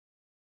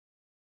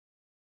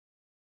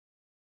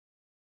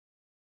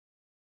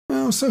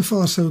Well, so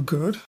far so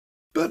good.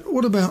 But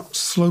what about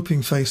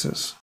sloping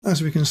faces,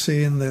 as we can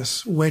see in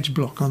this wedge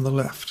block on the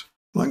left?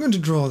 Well, I'm going to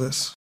draw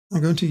this.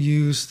 I'm going to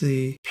use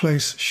the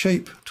Place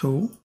Shape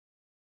tool.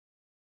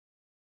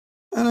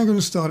 And I'm going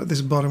to start at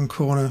this bottom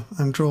corner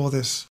and draw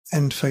this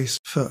end face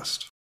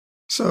first.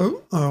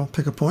 So I'll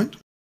pick a point.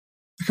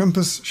 The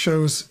compass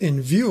shows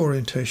in view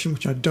orientation,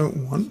 which I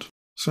don't want.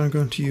 So I'm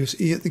going to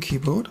use E at the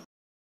keyboard.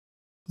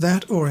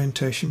 That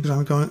orientation, because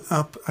I'm going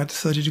up at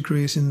 30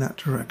 degrees in that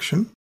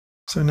direction.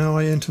 So now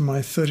I enter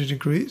my 30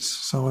 degrees.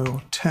 So I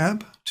will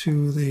tab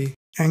to the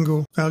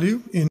angle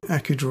value in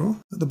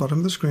AccuDraw at the bottom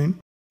of the screen,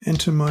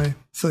 enter my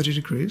 30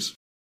 degrees,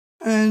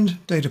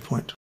 and data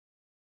point.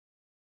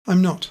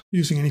 I'm not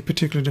using any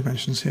particular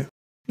dimensions here.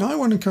 Now I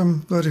want to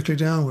come vertically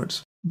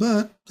downwards,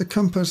 but the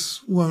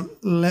compass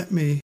won't let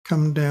me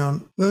come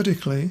down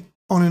vertically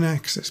on an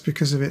axis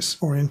because of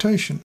its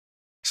orientation.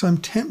 So I'm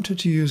tempted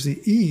to use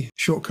the E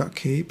shortcut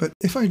key, but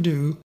if I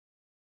do,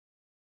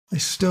 I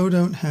still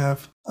don't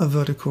have a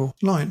vertical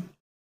line.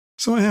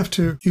 So I have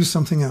to use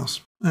something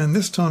else. And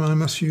this time I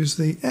must use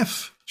the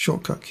F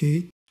shortcut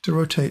key to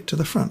rotate to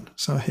the front.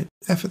 So I hit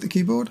F at the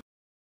keyboard,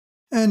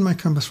 and my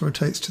compass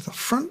rotates to the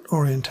front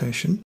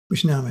orientation,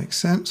 which now makes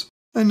sense.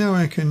 And now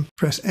I can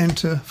press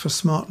Enter for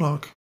Smart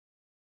Lock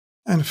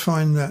and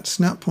find that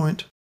snap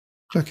point,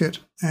 click it,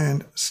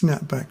 and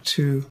snap back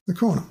to the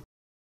corner.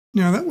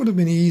 Now that would have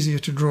been easier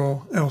to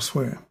draw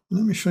elsewhere.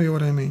 Let me show you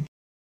what I mean.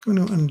 I'm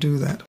going to undo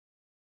that.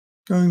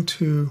 Going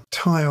to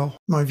tile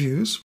my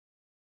views.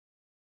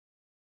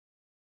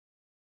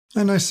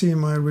 And I see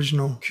my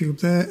original cube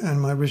there and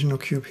my original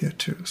cube here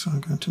too. So I'm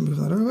going to move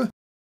that over.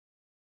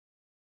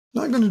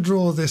 Now I'm going to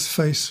draw this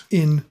face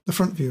in the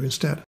front view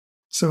instead.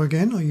 So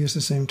again, I'll use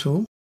the same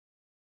tool.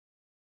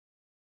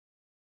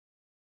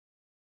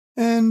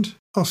 And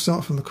I'll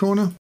start from the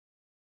corner.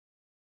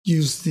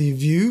 Use the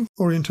view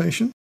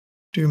orientation.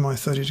 Do my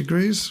 30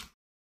 degrees.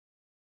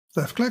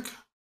 Left click.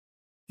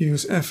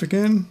 Use F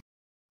again.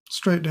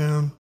 Straight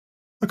down.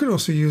 I could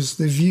also use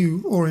the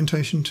view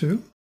orientation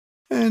too.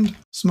 And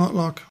Smart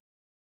Lock.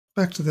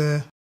 Back to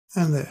there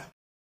and there.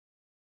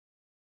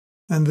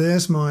 And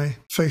there's my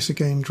face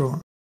again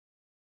drawn.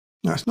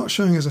 Now it's not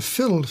showing as a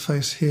filled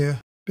face here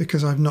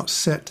because I've not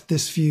set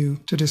this view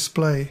to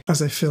display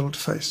as a filled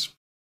face.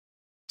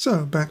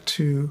 So back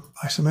to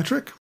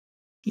isometric.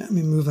 Let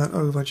me move that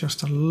over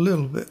just a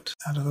little bit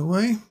out of the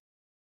way.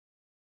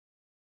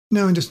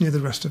 Now I'm just near the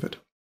rest of it.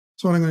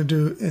 So what I'm going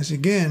to do is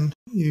again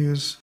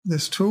use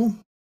this tool.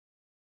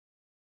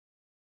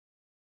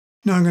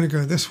 Now I'm going to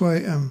go this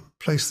way and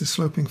place the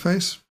sloping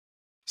face.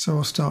 So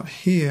I'll start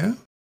here.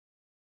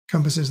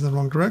 Compass is in the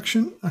wrong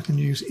direction. I can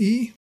use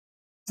E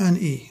and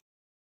E.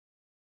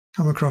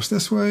 Come across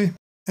this way,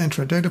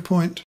 enter a data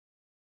point.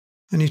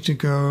 I need to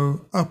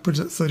go upwards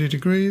at 30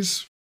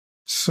 degrees.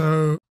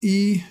 So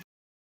E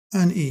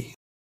and E.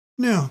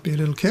 Now be a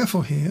little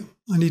careful here.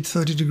 I need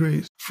 30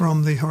 degrees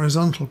from the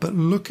horizontal, but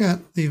look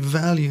at the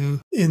value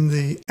in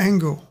the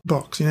angle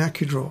box in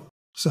AccuDraw.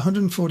 It's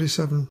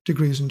 147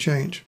 degrees and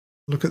change.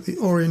 Look at the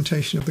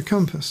orientation of the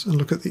compass and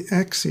look at the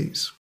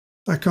axes.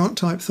 I can't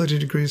type 30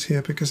 degrees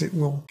here because it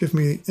will give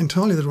me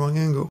entirely the wrong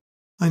angle.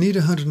 I need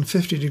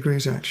 150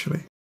 degrees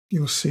actually.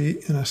 You'll see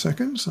in a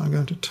second, so I'm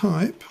going to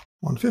type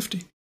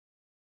 150.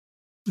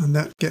 And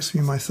that gets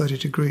me my 30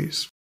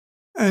 degrees.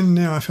 And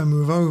now if I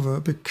move over,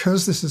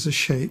 because this is a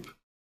shape,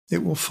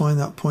 it will find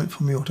that point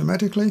for me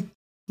automatically.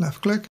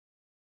 Left click,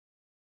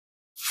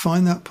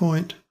 find that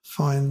point,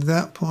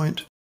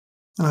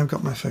 and I've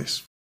got my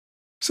face.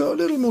 So a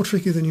little more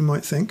tricky than you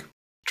might think.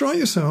 Try it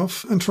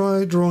yourself and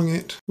try drawing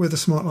it with a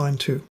smart line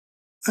too.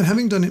 And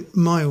having done it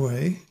my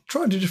way,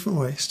 try it a different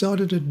way.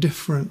 Start at a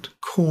different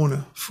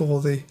corner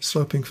for the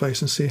sloping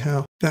face and see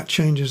how that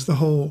changes the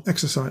whole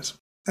exercise.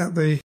 At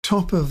the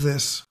top of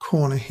this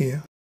corner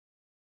here,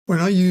 when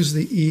I use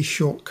the E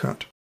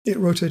shortcut, it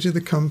rotated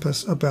the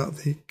compass about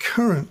the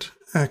current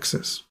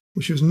axis,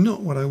 which is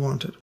not what I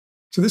wanted.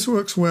 So this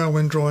works well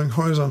when drawing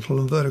horizontal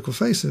and vertical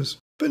faces,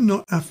 but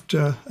not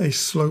after a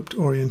sloped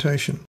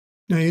orientation.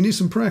 Now you need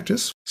some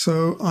practice,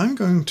 so I'm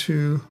going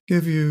to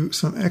give you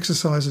some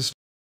exercises.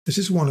 This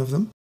is one of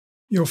them.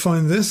 You'll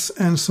find this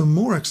and some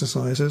more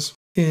exercises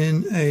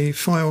in a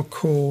file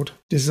called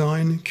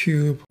Design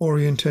Cube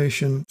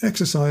Orientation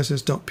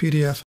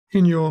Exercises.pdf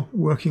in your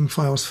Working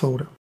Files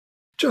folder.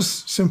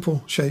 Just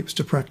simple shapes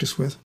to practice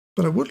with,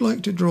 but I would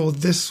like to draw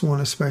this one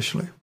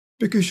especially,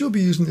 because you'll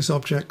be using this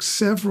object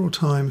several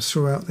times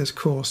throughout this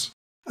course,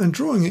 and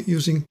drawing it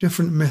using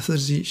different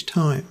methods each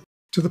time,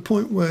 to the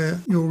point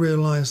where you'll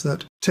realize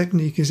that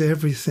technique is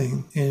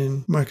everything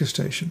in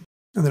MicroStation,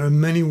 and there are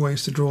many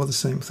ways to draw the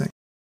same thing.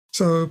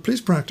 So please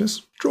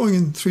practice drawing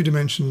in 3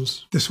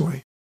 dimensions this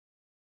way.